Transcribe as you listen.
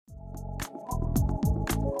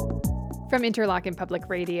From Interlochen Public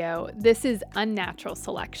Radio, this is Unnatural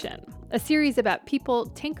Selection, a series about people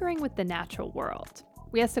tinkering with the natural world.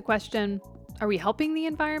 We ask the question, are we helping the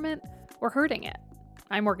environment or hurting it?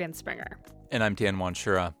 I'm Morgan Springer. And I'm Dan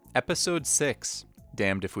Wanshura. Episode 6,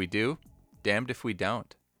 Damned If We Do, Damned If We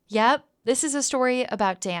Don't. Yep, this is a story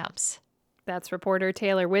about dams. That's reporter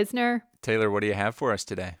Taylor Wisner. Taylor, what do you have for us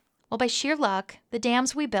today? Well, by sheer luck, the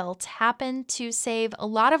dams we built happened to save a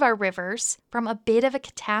lot of our rivers from a bit of a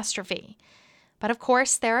catastrophe. But of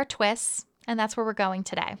course, there are twists, and that's where we're going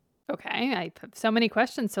today. Okay, I have so many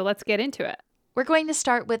questions, so let's get into it. We're going to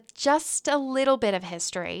start with just a little bit of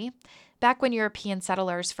history. Back when European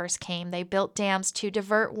settlers first came, they built dams to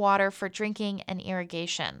divert water for drinking and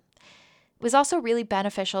irrigation. It was also really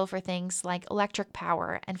beneficial for things like electric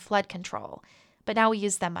power and flood control. But now we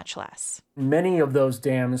use them much less. Many of those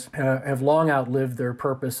dams have long outlived their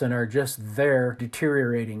purpose and are just there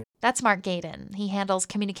deteriorating. That's Mark Gaydon. He handles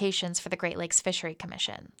communications for the Great Lakes Fishery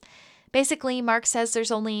Commission. Basically, Mark says there's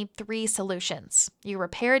only 3 solutions. You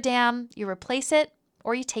repair a dam, you replace it,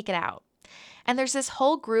 or you take it out. And there's this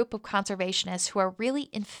whole group of conservationists who are really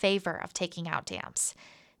in favor of taking out dams.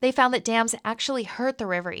 They found that dams actually hurt the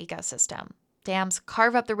river ecosystem. Dams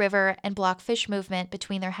carve up the river and block fish movement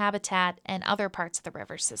between their habitat and other parts of the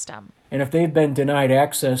river system. And if they've been denied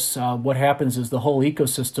access, what happens is the whole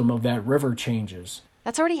ecosystem of that river changes.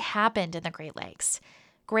 That's already happened in the Great Lakes.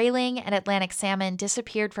 Grayling and Atlantic salmon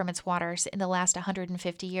disappeared from its waters in the last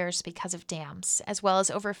 150 years because of dams, as well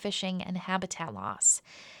as overfishing and habitat loss.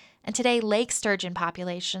 And today, lake sturgeon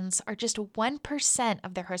populations are just 1%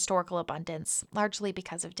 of their historical abundance, largely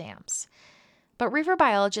because of dams. But river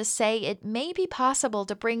biologists say it may be possible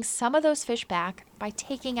to bring some of those fish back by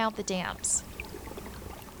taking out the dams.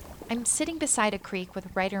 I'm sitting beside a creek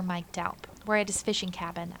with writer Mike Delp. We're at his fishing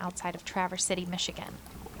cabin outside of Traverse City, Michigan.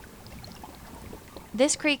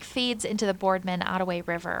 This creek feeds into the Boardman Ottaway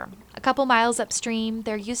River. A couple miles upstream,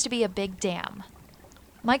 there used to be a big dam.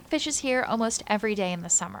 Mike fishes here almost every day in the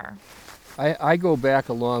summer. I go back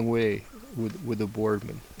a long way with the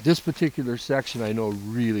Boardman. This particular section I know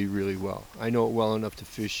really, really well. I know it well enough to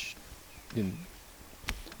fish in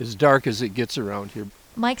as dark as it gets around here.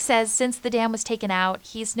 Mike says since the dam was taken out,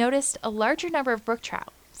 he's noticed a larger number of brook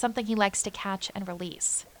trout, something he likes to catch and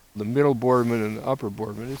release. The middle Boardman and the upper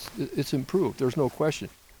Boardman, it's improved. There's no question.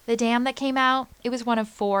 The dam that came out, it was one of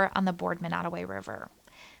 4 on the Boardman Ottaway River.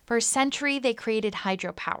 For a century, they created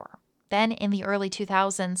hydropower. Then, in the early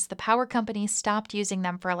 2000s, the power companies stopped using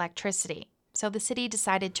them for electricity, so the city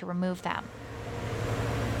decided to remove them.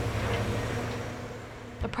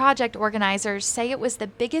 The project organizers say it was the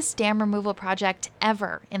biggest dam removal project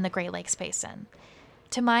ever in the Great Lakes Basin.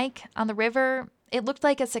 To Mike, on the river, it looked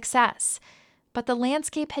like a success, but the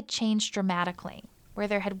landscape had changed dramatically. Where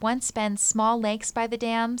there had once been small lakes by the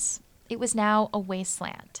dams, it was now a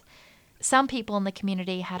wasteland. Some people in the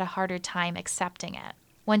community had a harder time accepting it.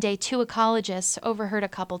 One day, 2 ecologists overheard a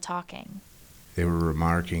couple talking. They were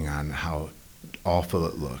remarking on how awful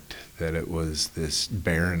it looked, that it was this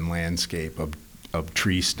barren landscape of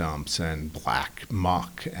tree stumps and black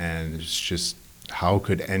muck, and it's just, how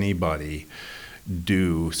could anybody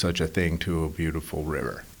do such a thing to a beautiful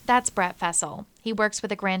river? That's Brett Fessel. He works with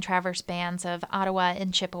the Grand Traverse bands of Ottawa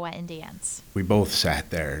and Chippewa Indians. We both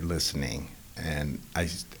sat there listening. And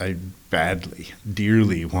I badly,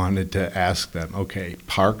 dearly wanted to ask them, okay,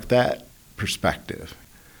 park that perspective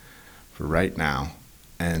for right now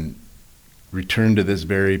and return to this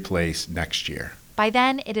very place next year. By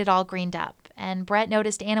then, it had all greened up, and Brett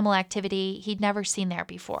noticed animal activity he'd never seen there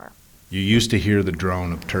before. You used to hear the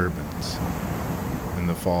drone of turbines in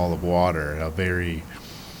the fall of water, a very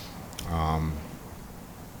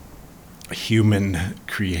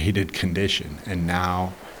human-created condition, and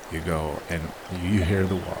now you go and you hear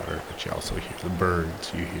the water, but you also hear the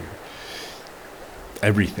birds, you hear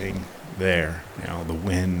everything there. You know, the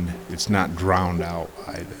wind, it's not drowned out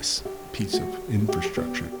by this piece of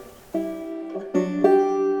infrastructure.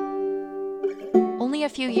 Only a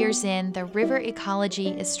few years in, the river ecology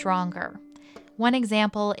is stronger. One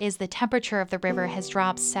example is the temperature of the river has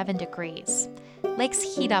dropped 7 degrees. Lakes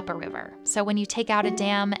heat up a river, so when you take out a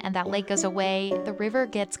dam and that lake goes away, the river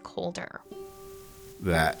gets colder.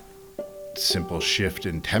 That simple shift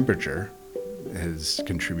in temperature has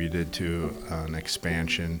contributed to an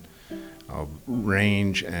expansion of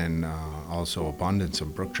range and also abundance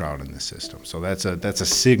of brook trout in the system. So that's a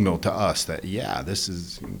signal to us that, yeah, this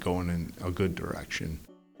is going in a good direction.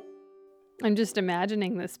 I'm just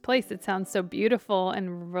imagining this place. It sounds so beautiful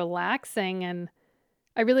and relaxing, and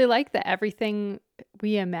I really like that everything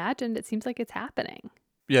we imagined, it seems like it's happening.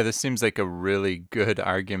 Yeah, this seems like a really good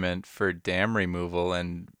argument for dam removal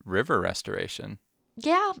and river restoration.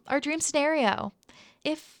 Yeah, our dream scenario.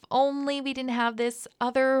 If only we didn't have this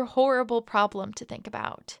other horrible problem to think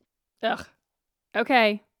about. Ugh.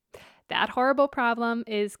 Okay. That horrible problem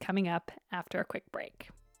is coming up after a quick break.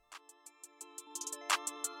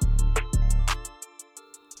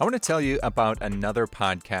 I want to tell you about another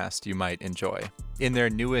podcast you might enjoy. In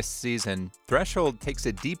their newest season, Threshold takes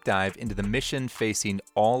a deep dive into the mission facing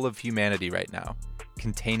all of humanity right now,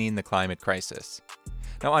 containing the climate crisis.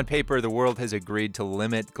 Now, on paper, the world has agreed to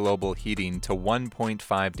limit global heating to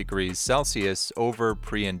 1.5 degrees Celsius over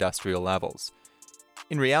pre-industrial levels.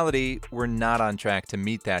 In reality, we're not on track to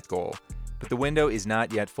meet that goal, but the window is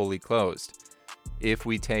not yet fully closed. If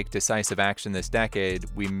we take decisive action this decade,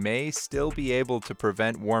 we may still be able to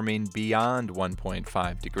prevent warming beyond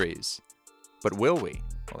 1.5 degrees. But will we?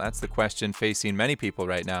 Well, that's the question facing many people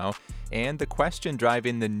right now, and the question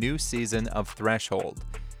driving the new season of Threshold.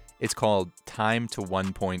 It's called Time to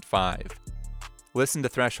 1.5. Listen to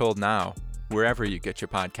Threshold now, wherever you get your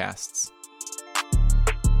podcasts.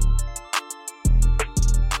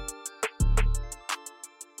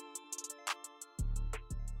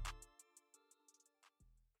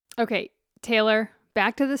 Okay, Taylor,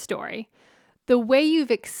 back to the story. The way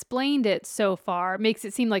you've explained it so far makes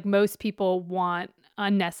it seem like most people want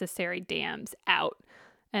unnecessary dams out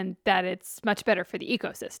and that it's much better for the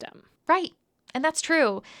ecosystem. Right. And that's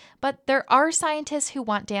true. But there are scientists who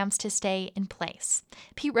want dams to stay in place.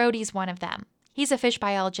 Pete Rohde's one of them. He's a fish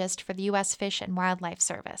biologist for the U.S. Fish and Wildlife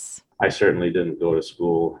Service. I certainly didn't go to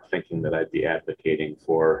school thinking that I'd be advocating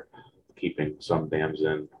for keeping some dams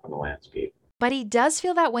in on the landscape. But he does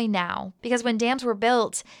feel that way now, because when dams were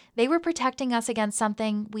built, they were protecting us against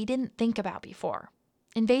something we didn't think about before.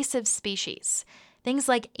 Invasive species. Things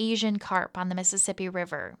like Asian carp on the Mississippi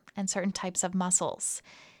River and certain types of mussels.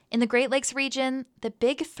 In the Great Lakes region, the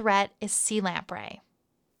big threat is sea lamprey.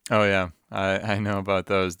 Oh, yeah. I know about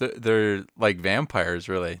those. They're like vampires,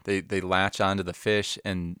 really. They latch onto the fish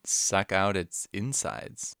and suck out its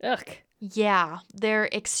insides. Ugh. Yeah, they're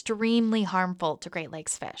extremely harmful to Great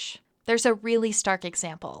Lakes fish. There's a really stark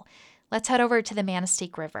example. Let's head over to the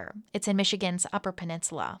Manistique River. It's in Michigan's Upper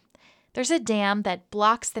Peninsula. There's a dam that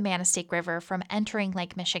blocks the Manistique River from entering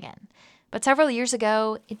Lake Michigan. But several years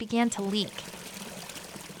ago, it began to leak.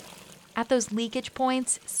 At those leakage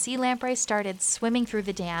points, sea lamprey started swimming through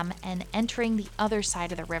the dam and entering the other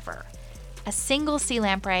side of the river. A single sea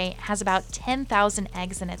lamprey has about 10,000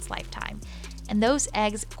 eggs in its lifetime, and those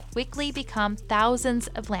eggs quickly become thousands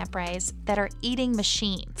of lampreys that are eating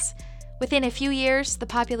machines. Within a few years, the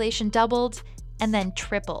population doubled and then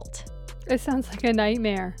tripled. It sounds like a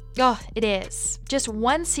nightmare. Oh, it is. Just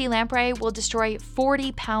one sea lamprey will destroy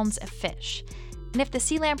 40 pounds of fish. And if the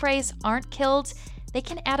sea lampreys aren't killed, they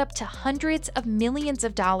can add up to hundreds of millions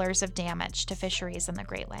of dollars of damage to fisheries in the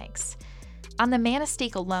Great Lakes. On the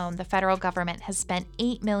Manistique alone, the federal government has spent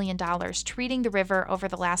 $8 million treating the river over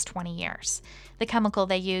the last 20 years. The chemical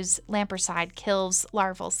they use, lampricide, kills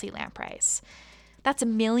larval sea lampreys. That's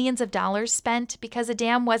millions of dollars spent because a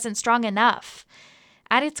dam wasn't strong enough.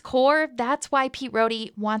 At its core, that's why Pete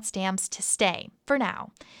Rohde wants dams to stay, for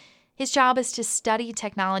now. His job is to study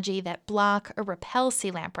technology that block or repel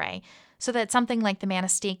sea lamprey so that something like the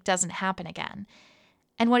Manistique doesn't happen again.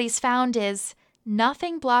 And what he's found is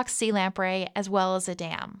nothing blocks sea lamprey as well as a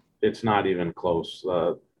dam. It's not even close.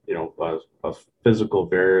 A physical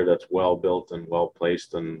barrier that's well built and well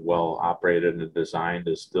placed and well operated and designed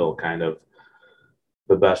is still kind of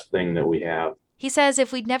the best thing that we have. He says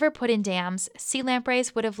if we'd never put in dams, sea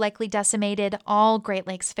lampreys would have likely decimated all Great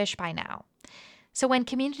Lakes fish by now. So when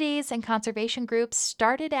communities and conservation groups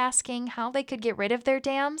started asking how they could get rid of their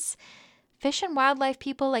dams, fish and wildlife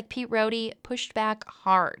people like Pete Rohde pushed back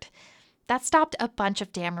hard. That stopped a bunch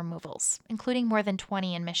of dam removals, including more than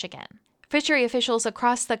 20 in Michigan. Fishery officials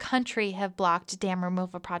across the country have blocked dam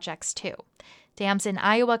removal projects too. Dams in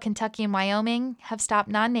Iowa, Kentucky, and Wyoming have stopped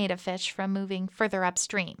non-native fish from moving further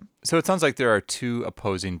upstream. So it sounds like there are two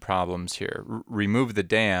opposing problems here. Remove the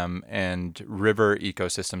dam and river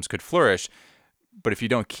ecosystems could flourish. But if you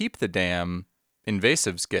don't keep the dam,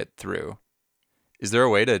 invasives get through. Is there a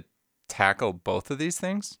way to tackle both of these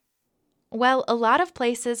things? Well, a lot of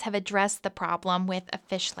places have addressed the problem with a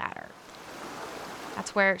fish ladder.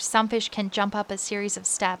 That's where some fish can jump up a series of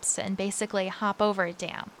steps and basically hop over a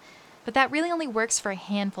dam. But that really only works for a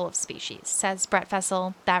handful of species, says Brett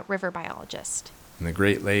Fessel, that river biologist. In the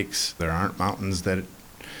Great Lakes, there aren't mountains that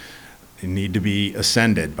need to be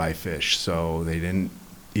ascended by fish, so they didn't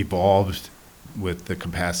evolve with the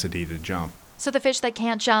capacity to jump. So the fish that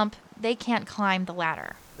can't jump, they can't climb the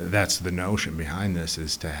ladder. That's the notion behind this,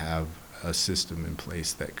 is to have a system in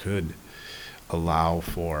place that could allow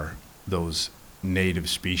for those native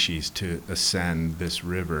species to ascend this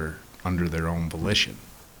river under their own volition.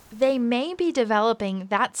 They may be developing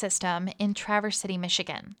that system in Traverse City,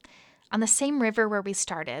 Michigan. On the same river where we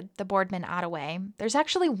started, the Boardman Ottaway, there's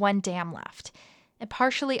actually one dam left. It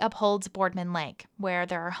partially upholds Boardman Lake, where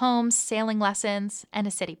there are homes, sailing lessons, and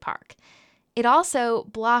a city park. It also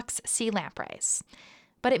blocks sea lampreys,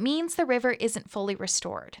 but it means the river isn't fully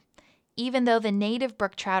restored. Even though the native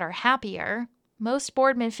brook trout are happier, most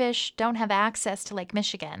Boardman fish don't have access to Lake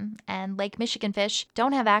Michigan, and Lake Michigan fish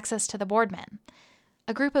don't have access to the Boardman.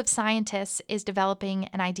 A group of scientists is developing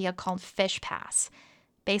an idea called Fish Pass.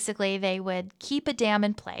 Basically, they would keep a dam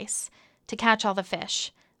in place to catch all the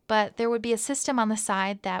fish, but there would be a system on the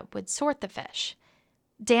side that would sort the fish.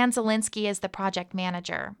 Dan Zielinski is the project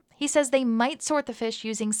manager. He says they might sort the fish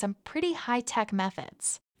using some pretty high-tech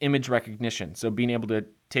methods. Image recognition, so being able to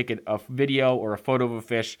take a video or a photo of a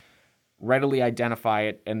fish, readily identify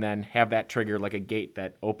it, and then have that trigger like a gate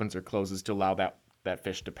that opens or closes to allow that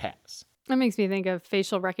fish to pass. That makes me think of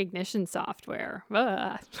facial recognition software.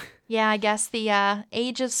 Ugh. Yeah, I guess the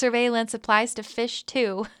age of surveillance applies to fish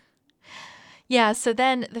too. Yeah, so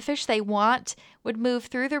then the fish they want would move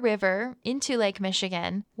through the river into Lake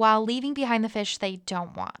Michigan while leaving behind the fish they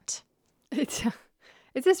don't want.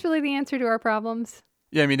 Is this really the answer to our problems?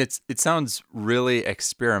 Yeah, I mean, it sounds really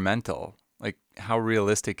experimental. Like, how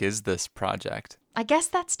realistic is this project? I guess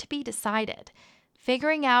that's to be decided.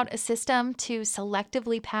 Figuring out a system to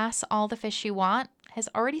selectively pass all the fish you want has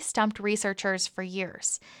already stumped researchers for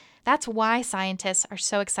years. That's why scientists are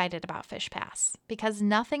so excited about Fish Pass, because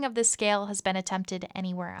nothing of this scale has been attempted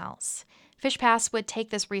anywhere else. Fish Pass would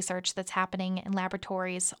take this research that's happening in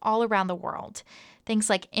laboratories all around the world,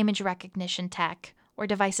 things like image recognition tech or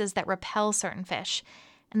devices that repel certain fish,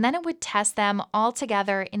 and then it would test them all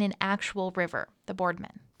together in an actual river, the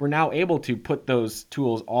Boardman. We're now able to put those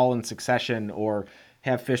tools all in succession or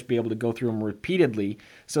have fish be able to go through them repeatedly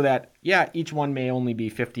so that, yeah, each one may only be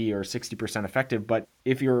 50 or 60% effective, but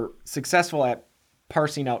if you're successful at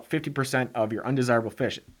parsing out 50% of your undesirable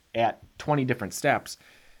fish at 20 different steps,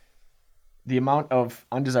 the amount of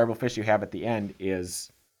undesirable fish you have at the end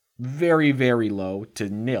is very, very low to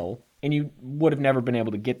nil, and you would have never been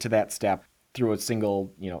able to get to that step through a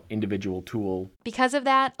single, individual tool. Because of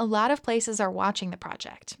that, a lot of places are watching the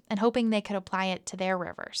project and hoping they could apply it to their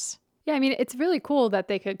rivers. Yeah, I mean, it's really cool that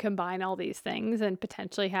they could combine all these things and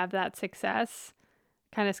potentially have that success.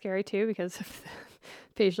 Kind of scary, too, because of the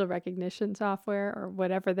facial recognition software or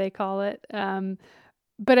whatever they call it.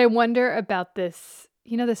 But I wonder about this,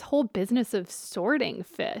 this whole business of sorting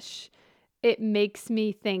fish. It makes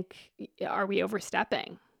me think, are we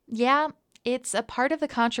overstepping? Yeah, it's a part of the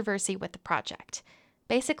controversy with the project.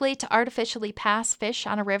 Basically, to artificially pass fish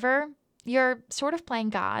on a river, you're sort of playing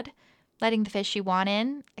God, letting the fish you want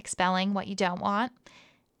in, expelling what you don't want.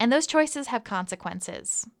 And those choices have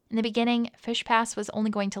consequences. In the beginning, Fish Pass was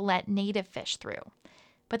only going to let native fish through.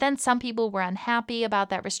 But then some people were unhappy about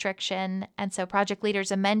that restriction, and so project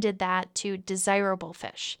leaders amended that to desirable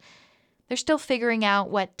fish. They're still figuring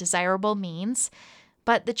out what desirable means,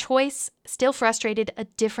 but the choice still frustrated a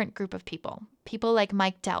different group of people. People like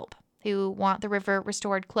Mike Delp, who want the river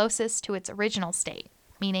restored closest to its original state,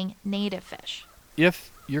 meaning native fish.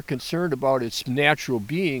 If you're concerned about its natural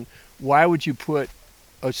being, why would you put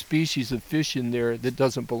a species of fish in there that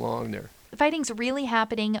doesn't belong there? The fighting's really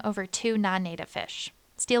happening over two non-native fish,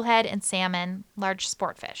 steelhead and salmon, large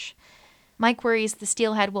sport fish. Mike worries the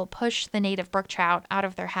steelhead will push the native brook trout out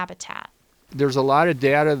of their habitat. There's a lot of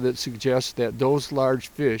data that suggests that those large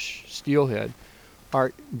fish, steelhead,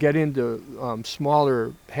 get into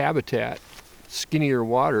smaller habitat, skinnier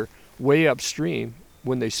water, way upstream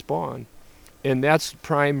when they spawn. And that's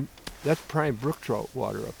prime brook trout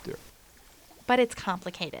water up there. But it's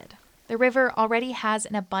complicated. The river already has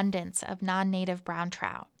an abundance of non-native brown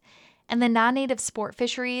trout. And the non-native sport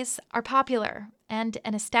fisheries are popular and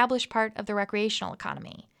an established part of the recreational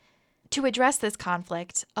economy. To address this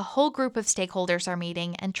conflict, a whole group of stakeholders are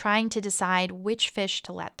meeting and trying to decide which fish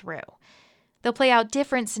to let through. They'll play out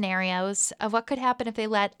different scenarios of what could happen if they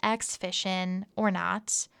let X fish in or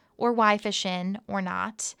not, or Y fish in or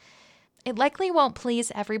not. It likely won't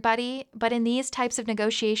please everybody, but in these types of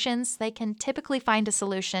negotiations, they can typically find a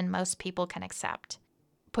solution most people can accept.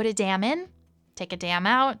 Put a dam in, take a dam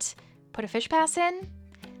out, put a fish pass in.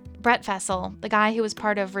 Brett Fessel, the guy who was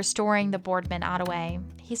part of restoring the Boardman Ottaway,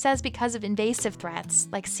 he says because of invasive threats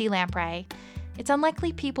like sea lamprey, it's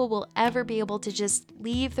unlikely people will ever be able to just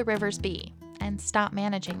leave the rivers be and stop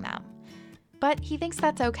managing them. But he thinks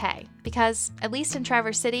that's okay because, at least in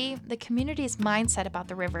Traverse City, the community's mindset about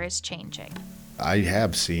the river is changing. I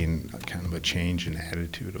have seen a kind of a change in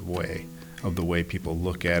attitude of the way people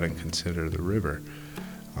look at and consider the river,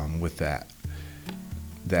 with that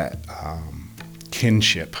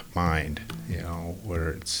kinship mind,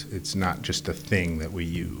 where it's not just a thing that we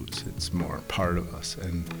use, it's more part of us,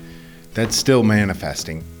 and that's still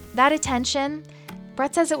manifesting. That attention,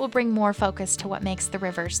 Brett says it will bring more focus to what makes the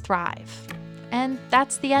rivers thrive. And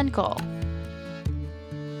that's the end goal.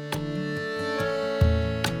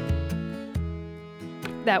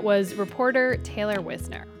 That was reporter Taylor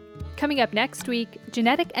Wisner. Coming up next week,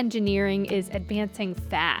 genetic engineering is advancing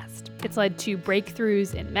fast. It's led to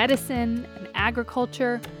breakthroughs in medicine and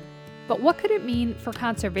agriculture. But what could it mean for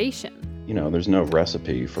conservation? There's no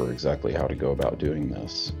recipe for exactly how to go about doing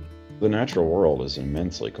this. The natural world is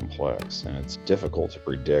immensely complex, and it's difficult to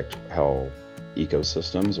predict how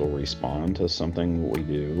ecosystems will respond to something we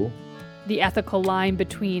do. The ethical line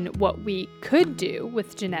between what we could do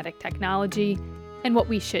with genetic technology and what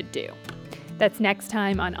we should do. That's next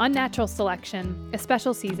time on Unnatural Selection, a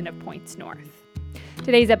special season of Points North.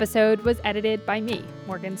 Today's episode was edited by me,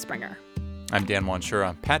 Morgan Springer. I'm Dan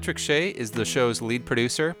Wanshura. Patrick Shea is the show's lead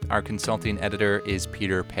producer. Our consulting editor is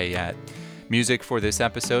Peter Payette. Music for this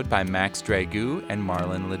episode by Max Dragoo and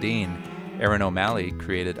Marlon Ledeen. Aaron O'Malley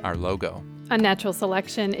created our logo. Unnatural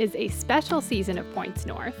Selection is a special season of Points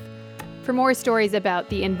North. For more stories about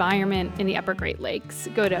the environment in the Upper Great Lakes,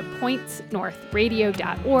 go to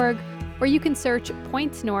pointsnorthradio.org, or you can search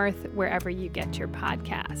Points North wherever you get your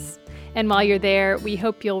podcasts. And while you're there, we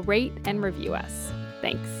hope you'll rate and review us.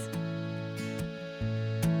 Thanks.